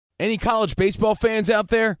Any college baseball fans out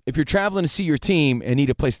there? If you're traveling to see your team and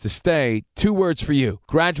need a place to stay, 2 words for you: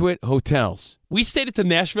 Graduate Hotels. We stayed at the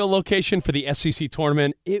Nashville location for the SEC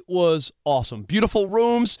tournament. It was awesome. Beautiful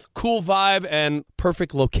rooms, cool vibe, and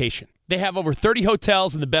perfect location. They have over 30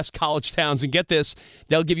 hotels in the best college towns, and get this,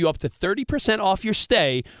 they'll give you up to 30% off your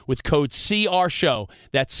stay with code CRSHOW.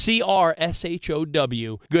 That's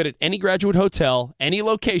CRSHOW. Good at any Graduate Hotel, any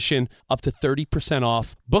location, up to 30%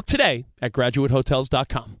 off. Book today at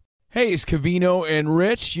graduatehotels.com. Hey, it's Cavino and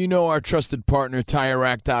Rich. You know our trusted partner,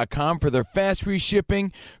 TireRack.com, for their fast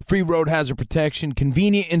reshipping, free road hazard protection,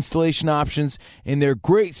 convenient installation options, and their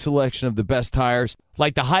great selection of the best tires,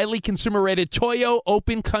 like the highly consumer-rated Toyo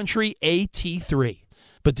Open Country AT3.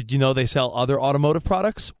 But did you know they sell other automotive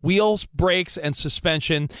products? Wheels, brakes, and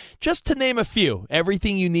suspension, just to name a few.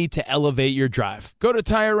 Everything you need to elevate your drive. Go to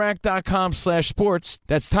TireRack.com/sports.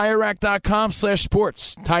 That's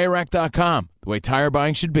TireRack.com/sports. TireRack.com, the way tire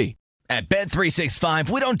buying should be. At Bet365,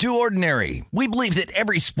 we don't do ordinary. We believe that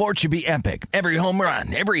every sport should be epic. Every home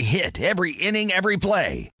run, every hit, every inning, every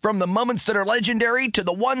play. From the moments that are legendary to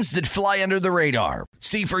the ones that fly under the radar.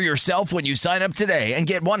 See for yourself when you sign up today and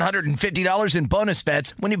get $150 in bonus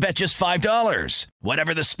bets when you bet just $5.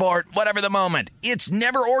 Whatever the sport, whatever the moment, it's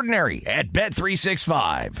never ordinary at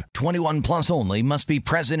Bet365. 21 plus only. Must be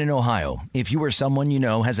present in Ohio. If you or someone you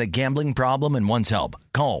know has a gambling problem and wants help,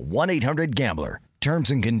 call 1-800-GAMBLER.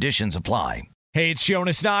 Terms and conditions apply. Hey, it's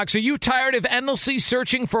Jonas Knox. Are you tired of endlessly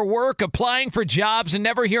searching for work, applying for jobs, and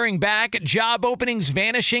never hearing back? Job openings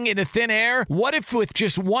vanishing into thin air? What if with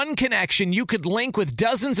just one connection, you could link with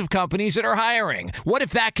dozens of companies that are hiring? What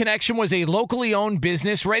if that connection was a locally owned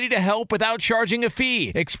business ready to help without charging a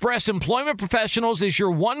fee? Express Employment Professionals is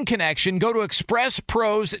your one connection. Go to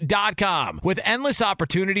expresspros.com. With endless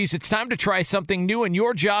opportunities, it's time to try something new in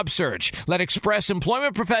your job search. Let Express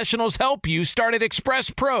Employment Professionals help you. Start at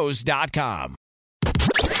expresspros.com.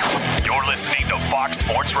 You're listening to Fox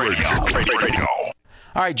Sports Radio. All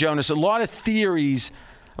right, Jonas, a lot of theories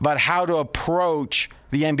about how to approach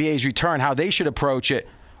the NBA's return, how they should approach it.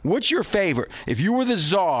 What's your favorite? If you were the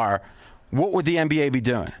czar, what would the NBA be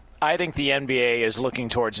doing? I think the NBA is looking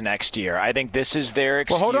towards next year. I think this is their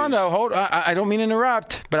excuse. Well, hold on, though. I don't mean to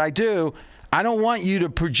interrupt, but I do. I don't want you to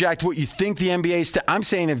project what you think the NBA's I'm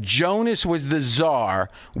saying if Jonas was the czar,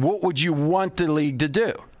 what would you want the league to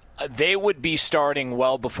do? They would be starting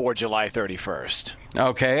well before July 31st.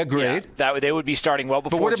 Okay, agreed. Yeah, they would be starting well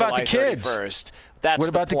before July 31st. But what about the kids? 31st. That's what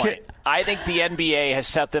about the kid? I think the NBA has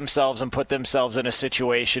set themselves and put themselves in a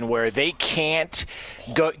situation where they can't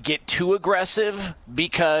get too aggressive,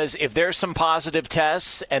 because if there's some positive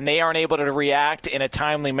tests and they aren't able to react in a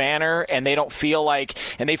timely manner, and they feel like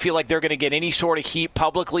they're going to get any sort of heat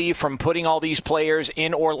publicly from putting all these players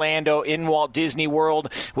in Orlando, in Walt Disney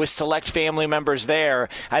World, with select family members there,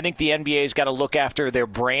 I think the NBA's got to look after their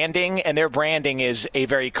branding, and their branding is a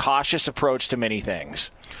very cautious approach to many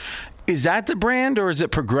things. Is that the brand, or is it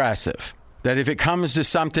progressive? That if it comes to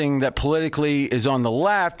something that politically is on the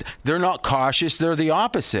left, they're not cautious, they're the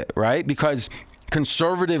opposite, right? Because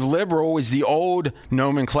conservative liberal is the old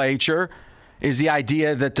nomenclature, is the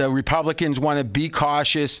idea that the Republicans want to be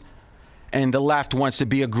cautious and the left wants to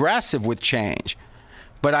be aggressive with change.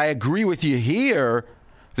 But I agree with you here,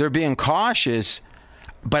 they're being cautious.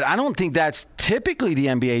 But I don't think that's typically the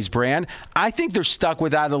NBA's brand. I think they're stuck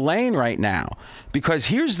without a lane right now. Because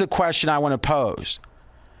here's the question I want to pose.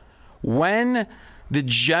 When the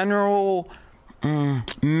general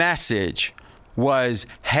message was,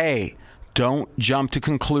 hey, don't jump to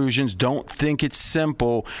conclusions, don't think it's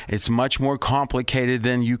simple, it's much more complicated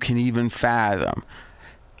than you can even fathom.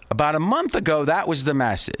 About a month ago, that was the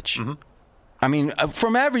message. Mm-hmm. I mean,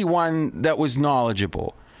 from everyone that was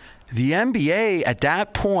knowledgeable. The NBA at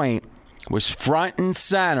that point was front and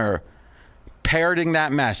center parroting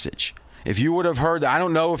that message. If you would have heard, I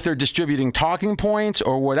don't know if they're distributing talking points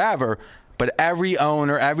or whatever, but every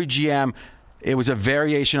owner, every GM, it was a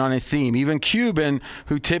variation on a theme. Even Cuban,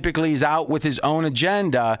 who typically is out with his own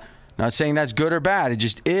agenda, not saying that's good or bad, it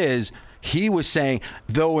just is, he was saying,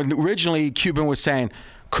 though originally Cuban was saying,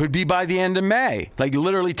 could be by the end of May. Like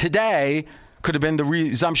literally today could have been the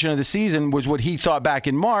resumption of the season, was what he thought back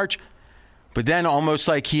in March. But then almost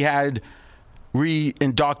like he had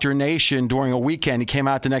re-indoctrination during a weekend. He came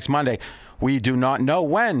out the next Monday. We do not know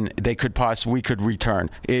when we could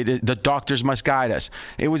return. The doctors must guide us.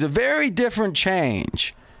 It was a very different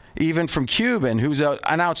change, even from Cuban, who's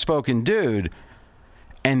an outspoken dude.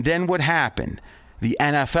 And then what happened? The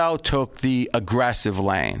NFL took the aggressive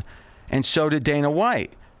lane, and so did Dana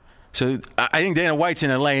White. So I think Dana White's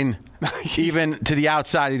in a lane even to the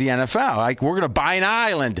outside of the NFL. Like, we're going to buy an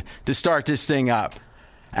island to start this thing up.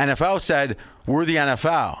 NFL said, we're the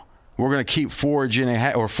NFL. We're going to keep forging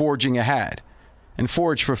ahead. And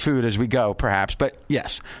forage for food as we go, perhaps. But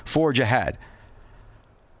yes, forge ahead.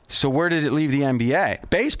 So where did it leave the NBA?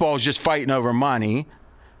 Baseball is just fighting over money.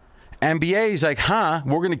 NBA is like,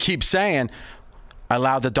 we're going to keep saying,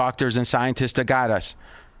 allow the doctors and scientists to guide us.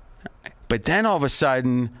 But then all of a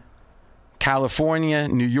sudden, California,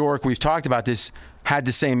 New York, we've talked about this, had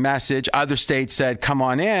the same message. Other states said, come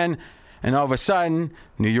on in. And all of a sudden,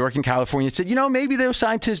 New York and California said, maybe those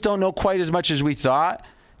scientists don't know quite as much as we thought.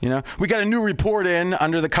 We got a new report in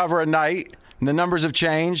under the cover of night, and the numbers have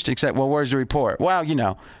changed, except, well, where's the report? Well,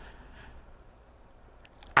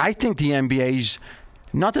 I think the NBA's,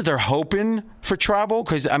 not that they're hoping for trouble,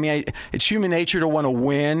 because, it's human nature to want to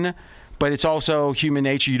win, but it's also human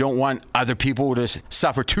nature. You don't want other people to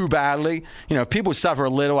suffer too badly. If people suffer a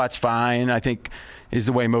little, that's fine, I think, is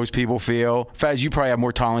the way most people feel. Fez, you probably have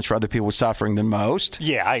more tolerance for other people suffering than most.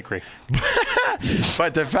 Yeah, I agree.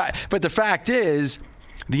 But the fact is,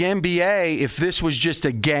 the NBA, if this was just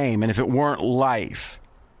a game and if it weren't life,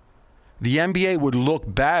 the NBA would look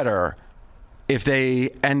better if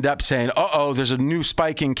they end up saying, there's a new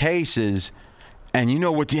spike in cases. And you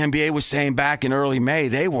know what the NBA was saying back in early May?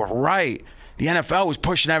 They were right. The NFL was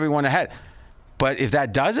pushing everyone ahead. But if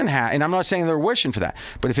that doesn't happen, and I'm not saying they're wishing for that,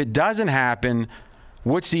 but if it doesn't happen,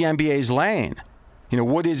 what's the NBA's lane?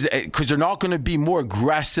 What is it? Because they're not going to be more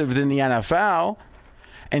aggressive than the NFL.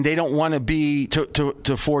 And they don't want to be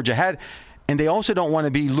to forge ahead. And they also don't want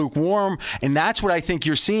to be lukewarm. And that's what I think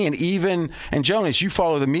you're seeing. And Jonas, you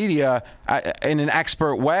follow the media in an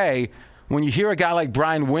expert way. When you hear a guy like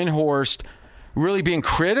Brian Windhorst really being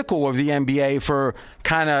critical of the NBA for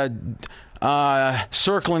kind of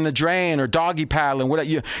circling the drain or doggy paddling,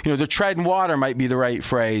 the treading water might be the right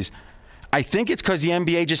phrase. I think it's because the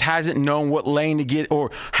NBA just hasn't known what lane to get or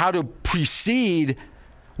how to proceed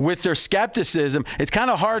with their skepticism. It's kind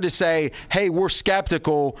of hard to say, hey, we're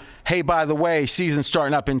skeptical. Hey, by the way, season's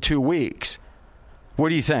starting up in 2 weeks. What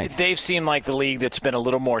do you think? They've seemed like the league that's been a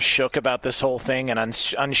little more shook about this whole thing and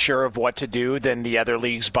unsure of what to do than the other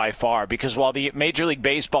leagues by far. Because while the Major League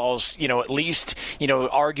Baseball's, at least,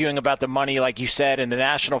 arguing about the money, like you said, and the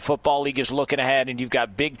National Football League is looking ahead, and you've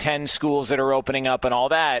got Big Ten schools that are opening up and all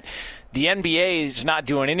that, the NBA is not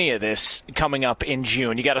doing any of this coming up in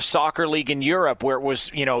June. You got a soccer league in Europe where it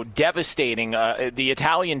was, devastating the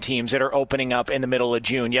Italian teams that are opening up in the middle of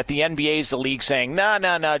June. Yet the NBA is the league saying, no,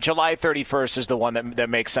 July 31st is the one that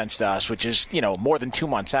makes sense to us, which is, more than 2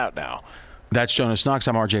 months out now. That's Jonas Knox.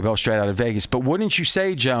 I'm RJ Bell, straight out of Vegas. But wouldn't you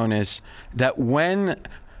say, Jonas, that when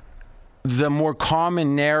the more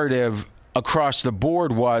common narrative across the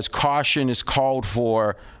board was caution is called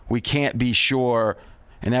for, we can't be sure,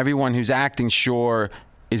 and everyone who's acting sure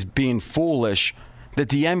is being foolish, that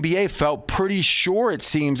the NBA felt pretty sure, it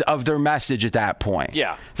seems, of their message at that point.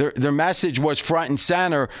 Yeah. Their message was front and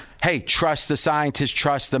center, hey, trust the scientists,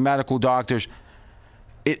 trust the medical doctors.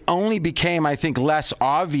 It only became, I think, less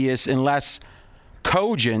obvious and less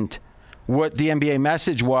cogent what the NBA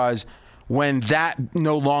message was when that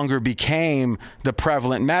no longer became the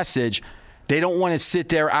prevalent message. They don't want to sit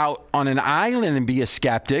there out on an island and be a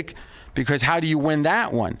skeptic, because how do you win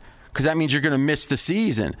that one? Because that means you're going to miss the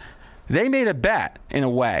season. They made a bet in a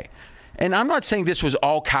way. And I'm not saying this was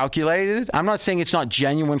all calculated. I'm not saying it's not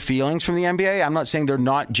genuine feelings from the NBA. I'm not saying they're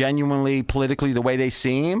not genuinely politically the way they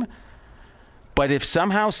seem. But if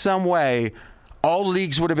somehow, some way, all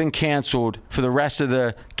leagues would have been canceled for the rest of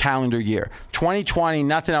the calendar year, 2020,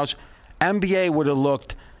 nothing else, NBA would have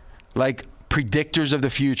looked like predictors of the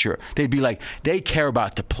future. They'd be like, they care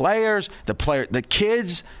about the players, the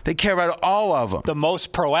kids, they care about all of them. The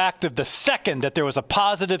most proactive, the second that there was a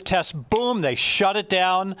positive test, boom, they shut it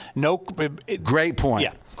down. Great point.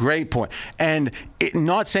 Yeah. Great point. And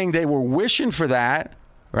not saying they were wishing for that,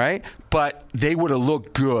 right? But they would have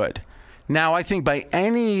looked good. Now, I think by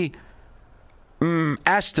any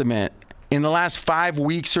estimate, in the last 5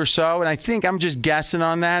 weeks or so, and I think I'm just guessing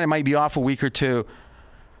on that, it might be off a week or two,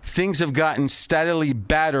 things have gotten steadily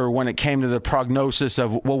better when it came to the prognosis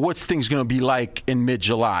of, well, what's things going to be like in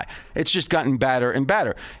mid-July? It's just gotten better and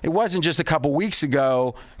better. It wasn't just a couple weeks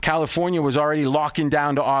ago. California was already locking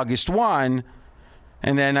down to August 1,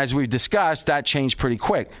 and then, as we've discussed, that changed pretty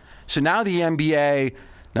quick. So now the NBA,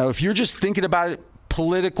 if you're just thinking about it,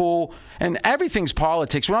 political, and everything's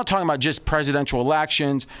politics. We're not talking about just presidential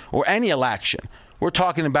elections or any election. We're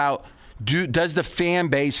talking about, does the fan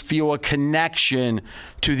base feel a connection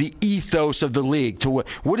to the ethos of the league? To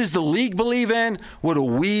what does the league believe in? What do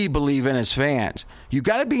we believe in as fans? You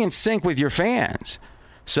got to be in sync with your fans.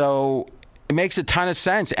 So it makes a ton of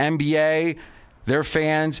sense. NBA, Their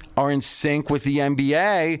fans are in sync with the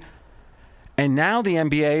NBA. And now the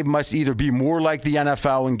NBA must either be more like the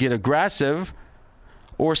NFL and get aggressive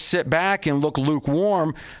or sit back and look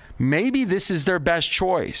lukewarm. Maybe this is their best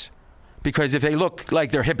choice. Because if they look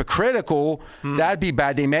like they're hypocritical, that'd be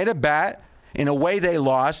bad. They made a bet. In a way, they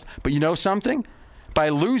lost. But you know something? By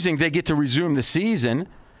losing, they get to resume the season.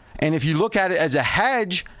 And if you look at it as a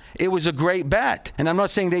hedge, it was a great bet. And I'm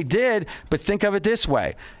not saying they did, but think of it this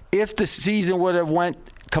way. If the season would have went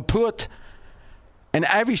kaput, and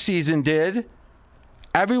every season did,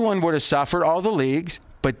 everyone would have suffered, all the leagues,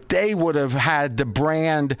 but they would have had the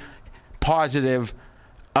brand positive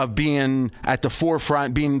of being at the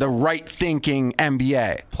forefront, being the right-thinking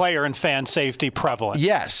NBA. Player and fan safety prevalent.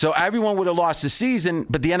 Yes, so everyone would have lost the season,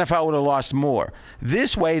 but the NFL would have lost more.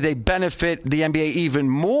 This way, they benefit the NBA even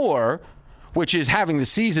more, which is having the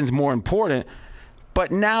seasons more important.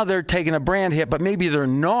 But now they're taking a brand hit, but maybe they're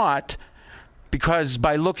not, because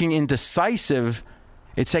by looking indecisive,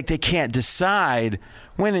 it's like they can't decide,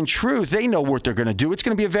 when in truth, they know what they're going to do. It's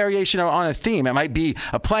going to be a variation on a theme. It might be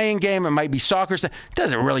a playing game. It might be soccer. It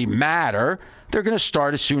doesn't really matter. They're going to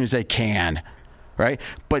start as soon as they can, right?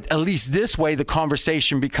 But at least this way, the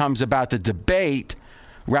conversation becomes about the debate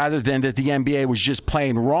rather than that the NBA was just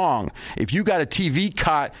playing wrong. If you got a TV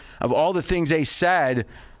cut of all the things they said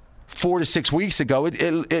 4 to 6 weeks ago,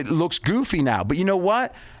 it looks goofy now. But you know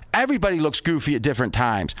what? Everybody looks goofy at different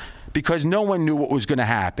times, because no one knew what was going to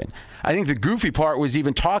happen. I think the goofy part was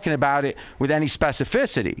even talking about it with any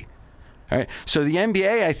specificity. All right? So the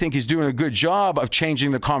NBA, I think, is doing a good job of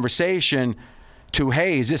changing the conversation to,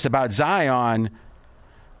 hey, is this about Zion?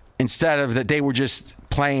 Instead of that they were just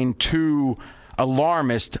playing too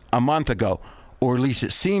alarmist a month ago, or at least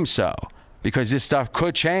it seems so, because this stuff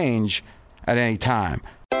could change at any time.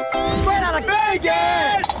 Straight out of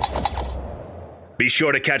Vegas! Be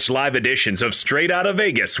sure to catch live editions of Straight Outta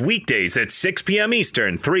Vegas weekdays at 6 p.m.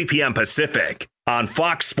 Eastern, 3 p.m. Pacific on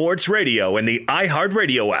Fox Sports Radio and the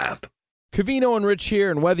iHeartRadio app. Covino and Rich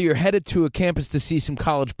here, and whether you're headed to a campus to see some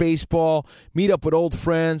college baseball, meet up with old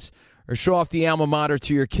friends, or show off the alma mater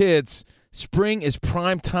to your kids, spring is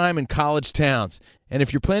prime time in college towns. And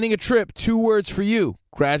if you're planning a trip, 2 words for you: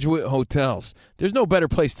 Graduate Hotels. There's no better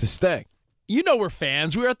place to stay. You know we're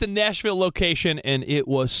fans. We were at the Nashville location, and it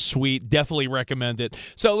was sweet. Definitely recommend it.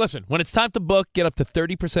 So listen, when it's time to book, get up to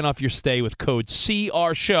 30% off your stay with code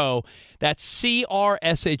CRSHOW. That's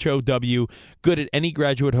CRSHOW. Good at any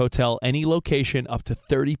Graduate Hotel, any location, up to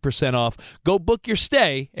 30% off. Go book your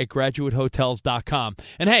stay at graduatehotels.com.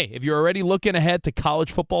 And hey, if you're already looking ahead to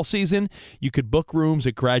college football season, you could book rooms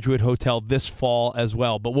at Graduate Hotel this fall as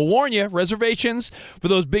well. But we'll warn you, reservations for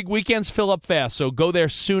those big weekends fill up fast, so go there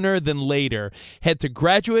sooner than later. Head to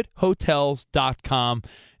graduatehotels.com.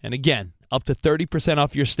 And again, up to 30%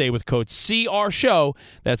 off your stay with code CRSHOW.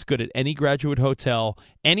 That's good at any Graduate Hotel,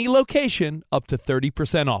 any location, up to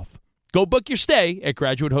 30% off. Go book your stay at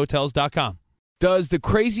graduatehotels.com. Does the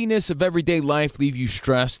craziness of everyday life leave you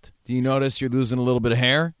stressed? Do you notice you're losing a little bit of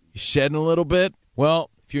hair? You're shedding a little bit? Well,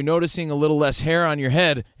 if you're noticing a little less hair on your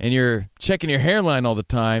head and you're checking your hairline all the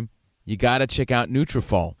time, you got to check out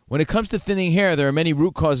Nutrafol. When it comes to thinning hair, there are many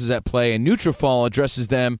root causes at play, and Nutrafol addresses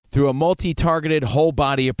them through a multi-targeted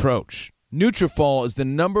whole-body approach. Nutrafol is the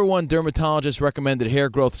 #1 dermatologist-recommended hair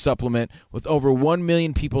growth supplement, with over 1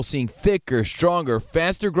 million people seeing thicker, stronger,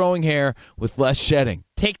 faster-growing hair with less shedding.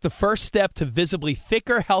 Take the first step to visibly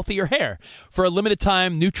thicker, healthier hair. For a limited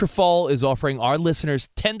time, Nutrafol is offering our listeners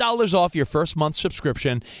 $10 off your first month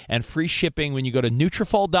subscription and free shipping when you go to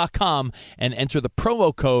Nutrafol.com and enter the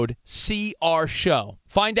promo code CRSHOW.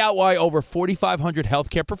 Find out why over 4,500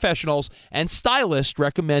 healthcare professionals and stylists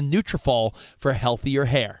recommend Nutrafol for healthier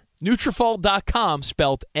hair. Nutrafol.com,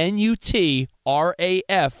 spelled Nutrafol.com,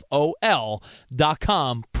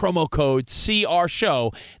 promo code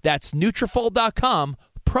CRSHOW. That's Nutrafol.com,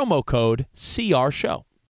 promo code CRSHOW.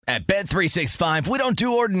 At Bet365, we don't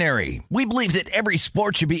do ordinary. We believe that every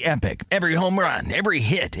sport should be epic. Every home run, every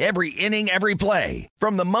hit, every inning, every play.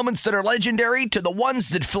 From the moments that are legendary to the ones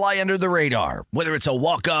that fly under the radar. Whether it's a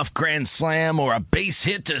walk-off grand slam or a base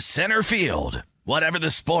hit to center field. Whatever the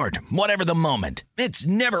sport, whatever the moment, it's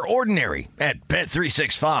never ordinary at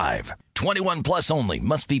Bet365. 21 plus only.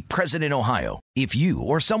 Must be present in Ohio. If you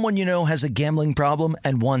or someone you know has a gambling problem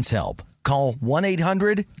and wants help, call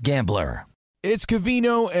 1-800-GAMBLER. It's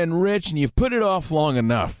Covino and Rich, and you've put it off long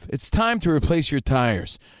enough. It's time to replace your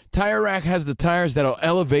tires. Tire Rack has the tires that'll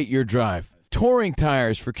elevate your drive. Touring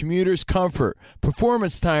tires for commuters' comfort.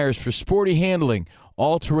 Performance tires for sporty handling.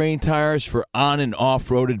 All-terrain tires for on- and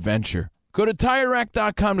off-road adventure. Go to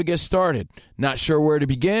TireRack.com to get started. Not sure where to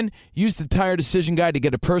begin? Use the Tire Decision Guide to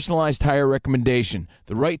get a personalized tire recommendation.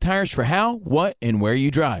 The right tires for how, what, and where you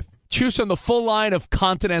drive. Choose from the full line of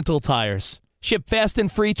Continental tires. Ship fast and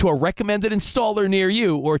free to a recommended installer near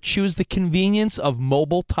you, or choose the convenience of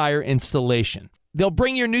mobile tire installation. They'll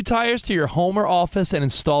bring your new tires to your home or office and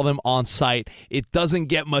install them on site. It doesn't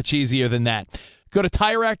get much easier than that. Go to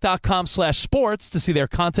TireRack.com/sports to see their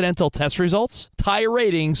Continental test results, tire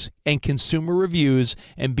ratings, and consumer reviews,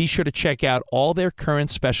 and be sure to check out all their current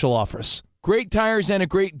special offers. Great tires and a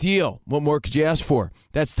great deal. What more could you ask for?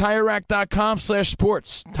 That's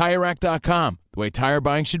TireRack.com/sports. TireRack.com, the way tire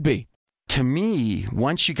buying should be. To me,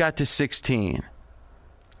 once you got to 16,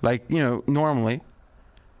 like, normally,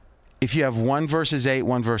 if you have 1 versus 8,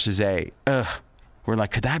 1 versus 8, we're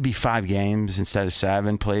like, could that be 5 games instead of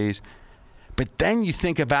 7, please? But then you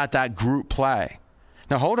think about that group play.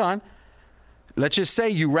 Now, hold on. Let's just say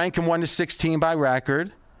you rank them 1 to 16 by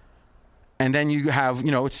record, and then you have,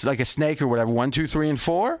 it's like a snake or whatever, 1, 2, 3, and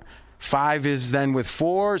 4. 5 is then with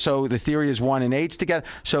 4, so the theory is 1 and 8's together.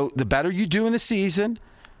 So the better you do in the season,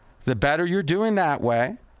 the better you're doing that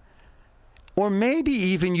way. Or maybe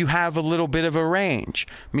even you have a little bit of a range,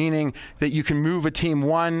 meaning that you can move a team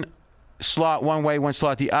one slot one way, one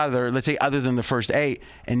slot the other, let's say other than the first 8,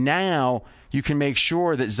 and now you can make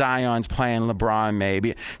sure that Zion's playing LeBron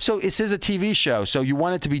maybe. So this is a TV show, so you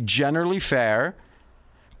want it to be generally fair,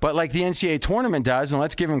 but like the NCAA tournament does, and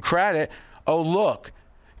let's give him credit, oh, look,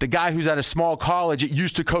 the guy who's at a small college that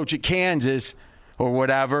used to coach at Kansas or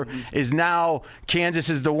whatever, is now Kansas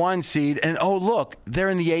is the 1 seed, and oh, look, they're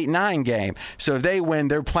in the 8-9 game. So if they win,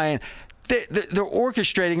 they're playing. They're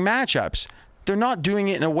orchestrating matchups. They're not doing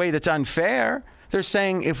it in a way that's unfair. They're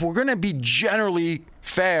saying, if we're going to be generally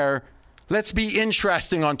fair, let's be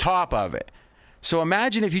interesting on top of it. So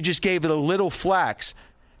imagine if you just gave it a little flex,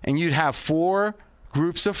 and you'd have 4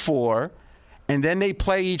 groups of 4, and then they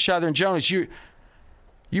play each other. And Jonas, you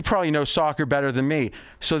probably know soccer better than me.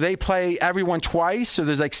 So they play everyone twice? So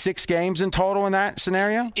there's like 6 games in total in that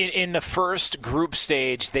scenario? In the first group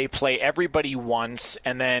stage, they play everybody once,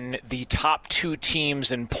 and then the top 2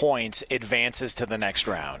 teams in points advances to the next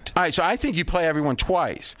round. All right, so I think you play everyone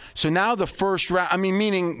twice. So now the first round,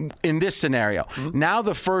 meaning in this scenario, now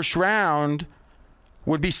the first round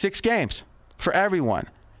would be 6 games for everyone.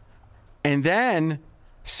 And then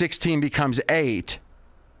 16 becomes 8.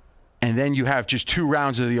 And then you have just 2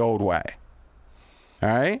 rounds of the old way. All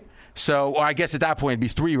right? So, or I guess at that point it'd be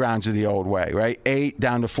 3 rounds of the old way, right? 8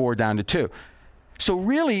 down to 4 down to 2. So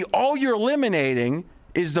really, all you're eliminating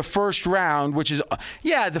is the first round, which is,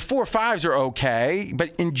 the 4-5s are okay,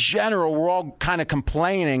 but in general, we're all kind of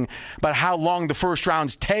complaining about how long the first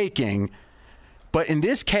round's taking. But in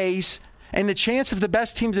this case, and the chance of the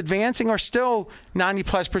best teams advancing are still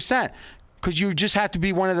 90+%, because you just have to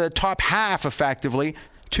be one of the top half effectively.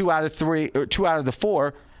 2 out of 3, or 2 out of the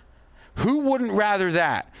 4. Who wouldn't rather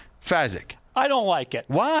that? Fezzik. I don't like it.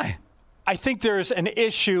 Why? I think there's an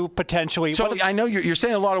issue potentially. So I know you're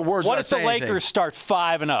saying a lot of words. What if the Lakers start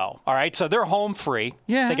 5-0? All right, so they're home free.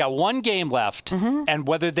 Yeah. They got 1 game left, and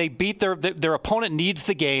whether they beat their opponent needs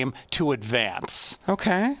the game to advance.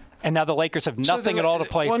 Okay. And now the Lakers have nothing at all to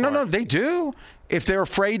play for. Well, no, they do. If they're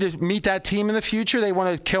afraid to meet that team in the future, they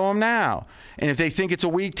want to kill them now. And if they think it's a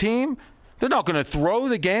weak team, they're not going to throw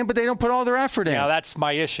the game, but they don't put all their effort in. Yeah, that's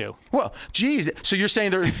my issue. Well, geez. So you're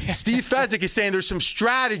saying Steve Fezzik is saying there's some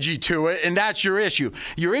strategy to it, and that's your issue.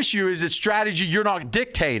 Your issue is that strategy you're not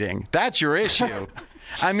dictating. That's your issue.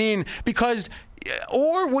 Because,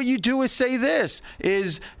 or what you do is say this,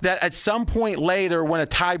 is that at some point later when a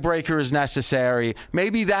tiebreaker is necessary,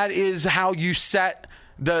 maybe that is how you set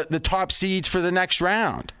the top seeds for the next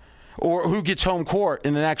round, or who gets home court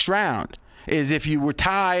in the next round. Is if you were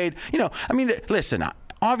tied, listen,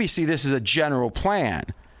 obviously this is a general plan,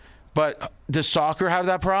 but does soccer have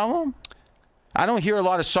that problem? I don't hear a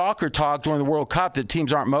lot of soccer talk during the World Cup that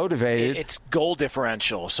teams aren't motivated. It's goal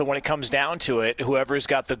differential. So when it comes down to it, whoever's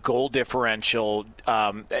got the goal differential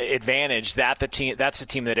advantage, that's the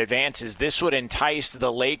team that advances. This would entice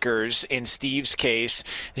the Lakers, in Steve's case.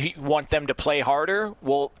 You want them to play harder?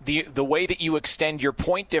 Well, the way that you extend your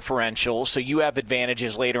point differential so you have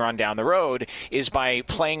advantages later on down the road is by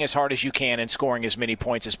playing as hard as you can and scoring as many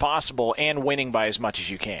points as possible and winning by as much as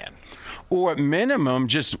you can. Or at minimum,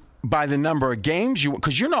 just by the number of games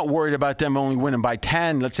because you're not worried about them only winning by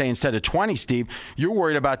 10, let's say, instead of 20, Steve. You're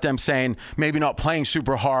worried about them saying maybe not playing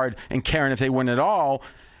super hard and caring if they win at all.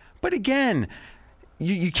 But again,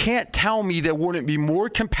 you can't tell me there wouldn't be more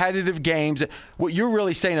competitive games. What you're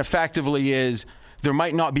really saying effectively is there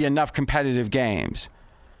might not be enough competitive games.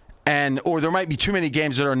 or there might be too many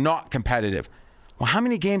games that are not competitive. Well, how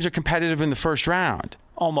many games are competitive in the first round?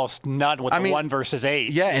 Almost none with the 1 versus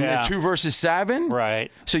 8. Yeah, and the 2 versus 7?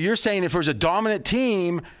 Right. So you're saying if there's a dominant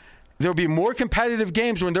team, there'll be more competitive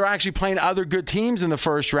games when they're actually playing other good teams in the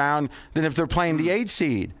first round than if they're playing the 8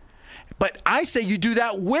 seed. But I say you do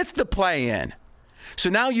that with the play-in.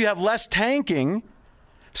 So now you have less tanking.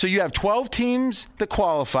 So you have 12 teams that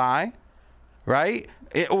qualify, right?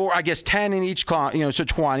 Or I guess 10 in each, so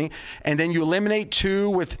 20. And then you eliminate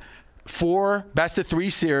 2 with 4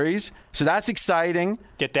 best-of-3 series. So that's exciting.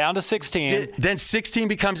 Get down to 16. Then 16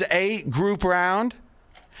 becomes 8 group round.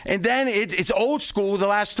 And then it's old school the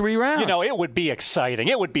last 3 rounds. It would be exciting.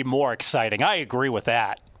 It would be more exciting. I agree with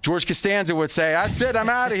that. George Costanza would say, that's it, I'm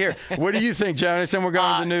out of here. What do you think, Jonas? And we're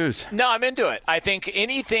going to the news. No, I'm into it. I think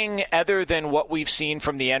anything other than what we've seen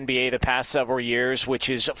from the NBA the past several years, which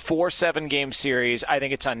is 4 7-game series, I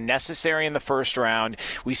think it's unnecessary in the first round.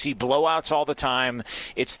 We see blowouts all the time.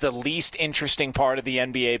 It's the least interesting part of the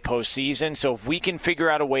NBA postseason. So if we can figure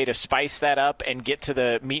out a way to spice that up and get to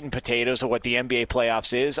the meat and potatoes of what the NBA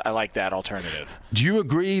playoffs is, I like that alternative. Do you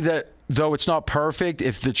agree that, though it's not perfect,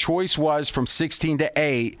 if the choice was from 16 to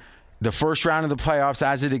 8, the first round of the playoffs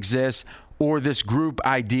as it exists, or this group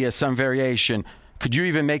idea, some variation, could you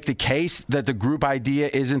even make the case that the group idea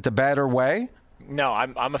isn't the better way? No,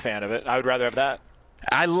 I'm a fan of it. I would rather have that.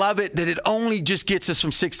 I love it that it only just gets us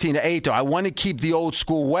from 16 to 8, though. I want to keep the old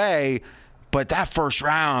school way, but that first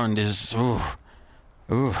round is,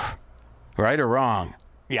 right or wrong?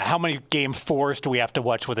 Yeah, how many game 4s do we have to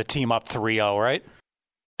watch with a team up 3-0, right?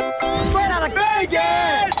 Straight out of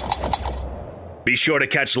Vegas! Be sure to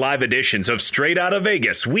catch live editions of Straight Outta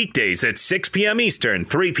Vegas weekdays at 6 p.m. Eastern,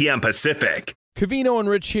 3 p.m. Pacific. Covino and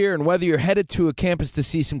Rich here, and whether you're headed to a campus to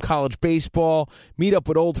see some college baseball, meet up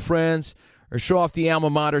with old friends, or show off the alma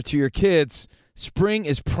mater to your kids, spring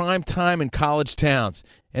is prime time in college towns.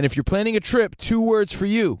 And if you're planning a trip, 2 words for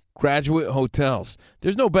you: Graduate Hotels.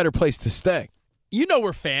 There's no better place to stay.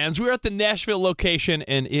 We're fans. We were at the Nashville location,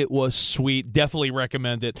 and it was sweet. Definitely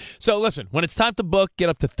recommend it. So listen, when it's time to book, get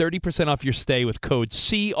up to 30% off your stay with code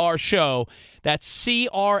CRSHOW. That's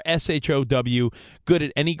CRSHOW. Good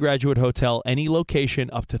at any Graduate Hotel, any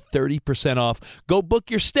location, up to 30% off. Go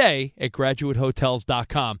book your stay at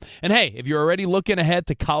graduatehotels.com. And hey, if you're already looking ahead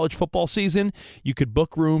to college football season, you could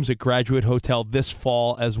book rooms at Graduate Hotel this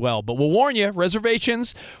fall as well. But we'll warn you,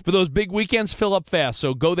 reservations for those big weekends fill up fast,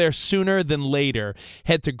 so go there sooner than later.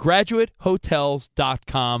 Head to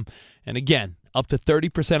graduatehotels.com. And again, up to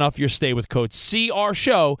 30% off your stay with code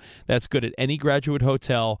CRSHOW. That's good at any Graduate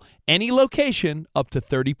Hotel, any location, up to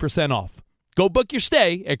 30% off. Go book your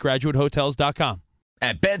stay at graduatehotels.com.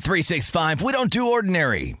 At Bet365, we don't do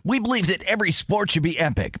ordinary. We believe that every sport should be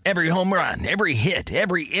epic. Every home run, every hit,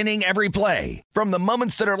 every inning, every play. From the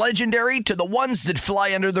moments that are legendary to the ones that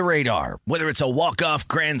fly under the radar. Whether it's a walk-off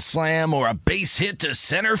grand slam or a base hit to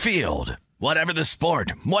center field. Whatever the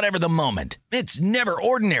sport, whatever the moment, it's never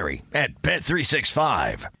ordinary at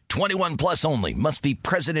Bet365. 21 plus only. Must be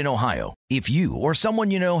present in Ohio. If you or someone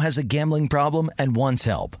you know has a gambling problem and wants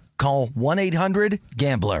help, call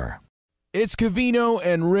 1-800-GAMBLER. It's Covino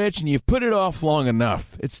and Rich, and you've put it off long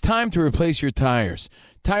enough. It's time to replace your tires.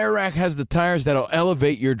 Tire Rack has the tires that'll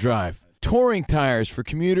elevate your drive. Touring tires for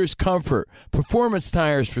commuters' comfort. Performance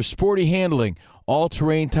tires for sporty handling.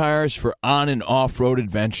 All-terrain tires for on- and off-road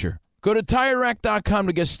adventure. Go to TireRack.com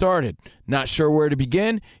to get started. Not sure where to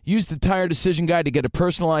begin? Use the Tire Decision Guide to get a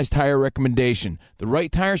personalized tire recommendation. The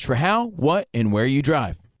right tires for how, what, and where you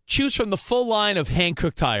drive. Choose from the full line of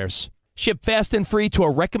hand-cooked tires. Ship fast and free to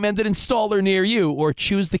a recommended installer near you, or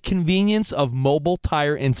choose the convenience of mobile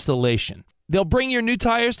tire installation. They'll bring your new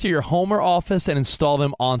tires to your home or office and install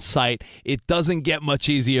them on site. It doesn't get much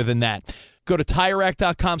easier than that. Go to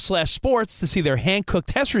TireRack.com/sports to see their hand-cooked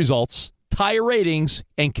test results, tire ratings,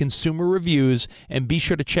 and consumer reviews, and be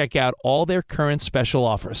sure to check out all their current special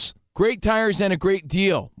offers. Great tires and a great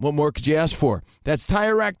deal. What more could you ask for? That's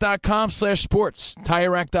TireRack.com/sports.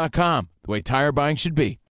 TireRack.com, the way tire buying should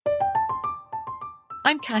be.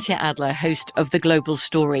 I'm Katya Adler, host of The Global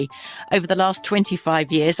Story. Over the last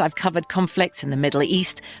 25 years, I've covered conflicts in the Middle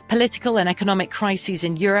East, political and economic crises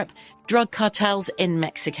in Europe, drug cartels in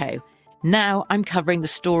Mexico. Now I'm covering the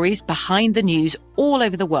stories behind the news all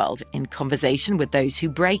over the world in conversation with those who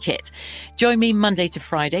break it. Join me Monday to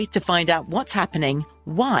Friday to find out what's happening,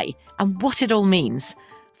 why, and what it all means.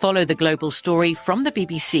 Follow The Global Story from the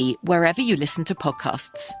BBC wherever you listen to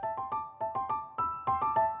podcasts.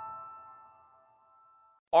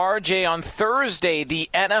 RJ, on Thursday, the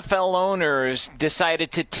NFL owners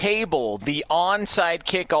decided to table the onside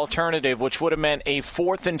kick alternative, which would have meant a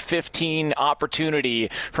 4th and 15 opportunity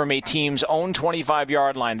from a team's own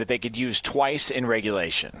 25-yard line that they could use twice in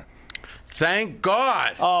regulation. Thank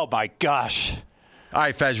God. Oh, my gosh. All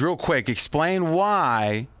right, Fez, real quick, explain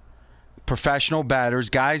why professional batters,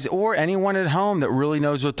 guys, or anyone at home that really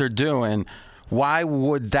knows what they're doing, why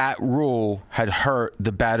would that rule had hurt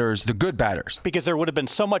the batters, the good batters? Because there would have been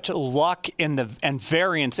so much luck and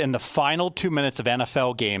variance in the final 2 minutes of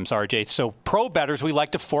NFL games, RJ. So pro bettors, we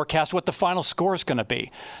like to forecast what the final score is going to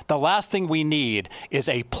be. The last thing we need is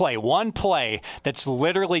a play, one play that's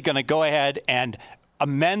literally going to go ahead and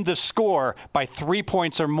amend the score by 3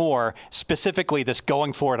 points or more, specifically this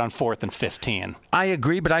going for it on 4th and 15. I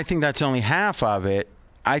agree, but I think that's only half of it.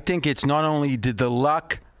 I think it's not only did the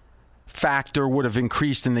luck factor would have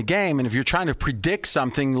increased in the game, and if you're trying to predict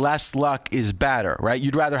something, less luck is better, right?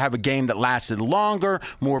 You'd rather have a game that lasted longer,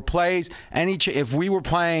 more plays. If we were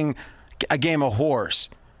playing a game of horse,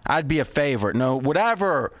 I'd be a favorite. No,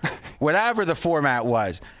 whatever the format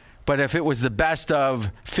was. But if it was the best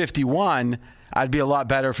of 51, I'd be a lot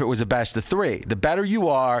better if it was a best of 3. The better you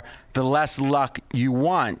are, the less luck you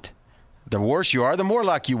want. The worse you are, the more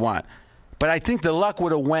luck you want. But I think the luck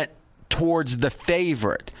would have went towards the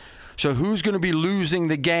favorite. So who's going to be losing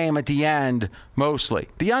the game at the end mostly?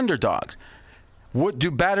 The underdogs. What do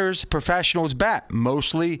bettors, professionals bet?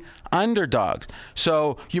 Mostly underdogs.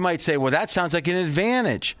 So you might say, well, that sounds like an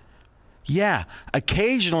advantage. Yeah,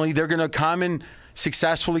 occasionally they're going to come and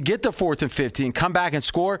successfully get the 4th and 15, come back and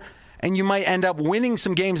score, and you might end up winning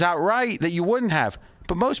some games outright that you wouldn't have.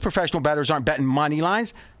 But most professional bettors aren't betting money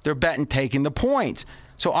lines. They're betting taking the points.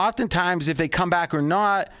 So oftentimes if they come back or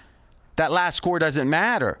not, that last score doesn't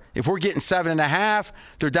matter. If we're getting 7.5,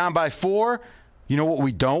 they're down by 4. You know what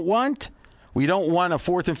we don't want? We don't want a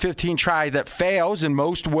 4th and 15 try that fails, and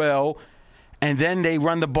most will, and then they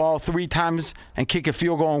run the ball 3 times and kick a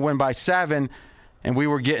field goal and win by 7, and we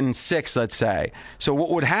were getting 6, let's say. So what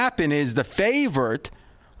would happen is the favorite,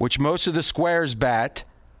 which most of the squares bet,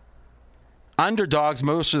 underdogs,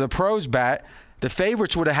 most of the pros bet, the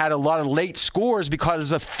favorites would have had a lot of late scores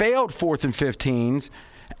because of failed 4th and 15s.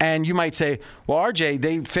 And you might say, well, RJ,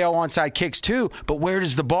 they fail onside kicks too, but where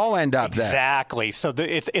does the ball end up then? Exactly. So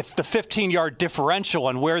it's the 15-yard differential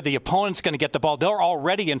on where the opponent's going to get the ball. They're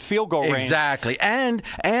already in field goal range. Exactly. And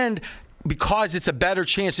because it's a better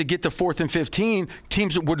chance to get to 4th and 15,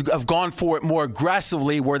 teams would have gone for it more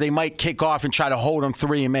aggressively where they might kick off and try to hold them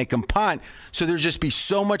 3 and make them punt. So there'd just be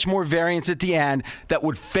so much more variance at the end that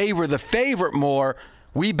would favor the favorite more.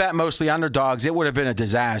 We bet mostly underdogs. It would have been a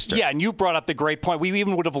disaster. Yeah, and you brought up the great point. We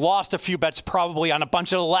even would have lost a few bets probably on a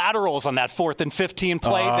bunch of laterals on that 4th and 15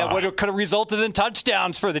 play that could have resulted in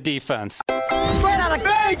touchdowns for the defense. Straight out of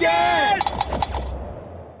Vegas!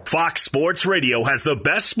 Fox Sports Radio has the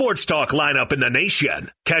best sports talk lineup in the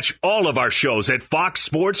nation. Catch all of our shows at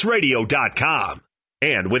foxsportsradio.com.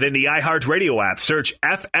 And within the iHeartRadio app, search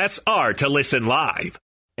FSR to listen live.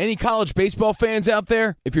 Any college baseball fans out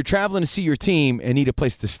there? If you're traveling to see your team and need a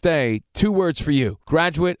place to stay, 2 words for you: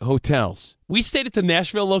 Graduate Hotels. We stayed at the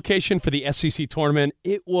Nashville location for the SEC tournament.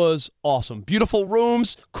 It was awesome. Beautiful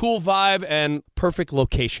rooms, cool vibe, and perfect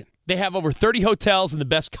location. They have over 30 hotels in the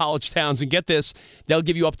best college towns, and get this, they'll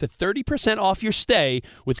give you up to 30% off your stay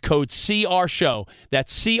with code CRSHOW.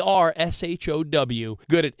 That's CRSHOW.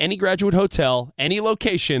 Good at any Graduate Hotel, any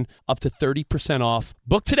location, up to 30% off.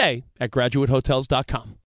 Book today at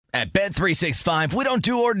graduatehotels.com. At Bet365, we don't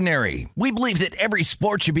do ordinary. We believe that every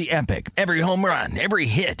sport should be epic. Every home run, every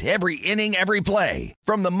hit, every inning, every play.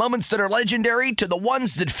 From the moments that are legendary to the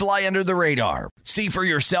ones that fly under the radar. See for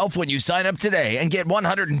yourself when you sign up today and get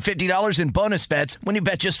 $150 in bonus bets when you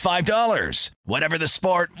bet just $5. Whatever the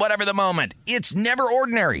sport, whatever the moment, it's never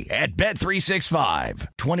ordinary at Bet365.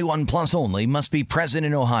 21 plus only. Must be present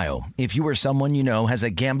in Ohio. If you or someone you know has a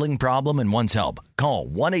gambling problem and wants help, call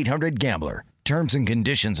 1-800-GAMBLER. Terms and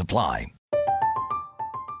conditions apply.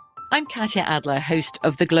 I'm Katya Adler, host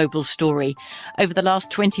of The Global Story. Over the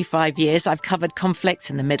last 25 years, I've covered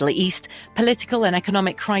conflicts in the Middle East, political and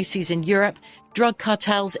economic crises in Europe, drug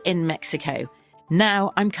cartels in Mexico.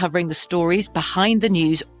 Now I'm covering the stories behind the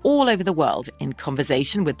news all over the world in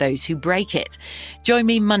conversation with those who break it. Join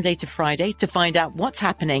me Monday to Friday to find out what's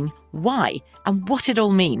happening, why, and what it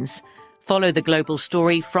all means. Follow The Global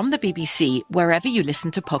Story from the BBC wherever you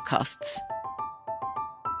listen to podcasts.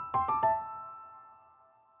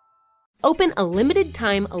 Open a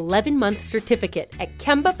limited-time 11-month certificate at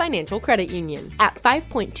Kemba Financial Credit Union. At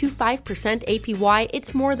 5.25% APY,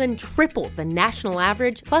 it's more than triple the national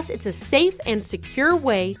average, plus it's a safe and secure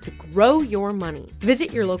way to grow your money.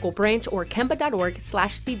 Visit your local branch or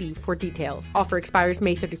kemba.org/cb for details. Offer expires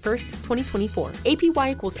May 31st, 2024.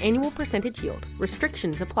 APY equals annual percentage yield.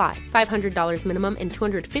 Restrictions apply. $500 minimum and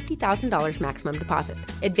 $250,000 maximum deposit.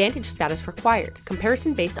 Advantage status required.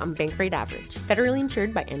 Comparison based on bank rate average. Federally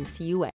insured by NCUA.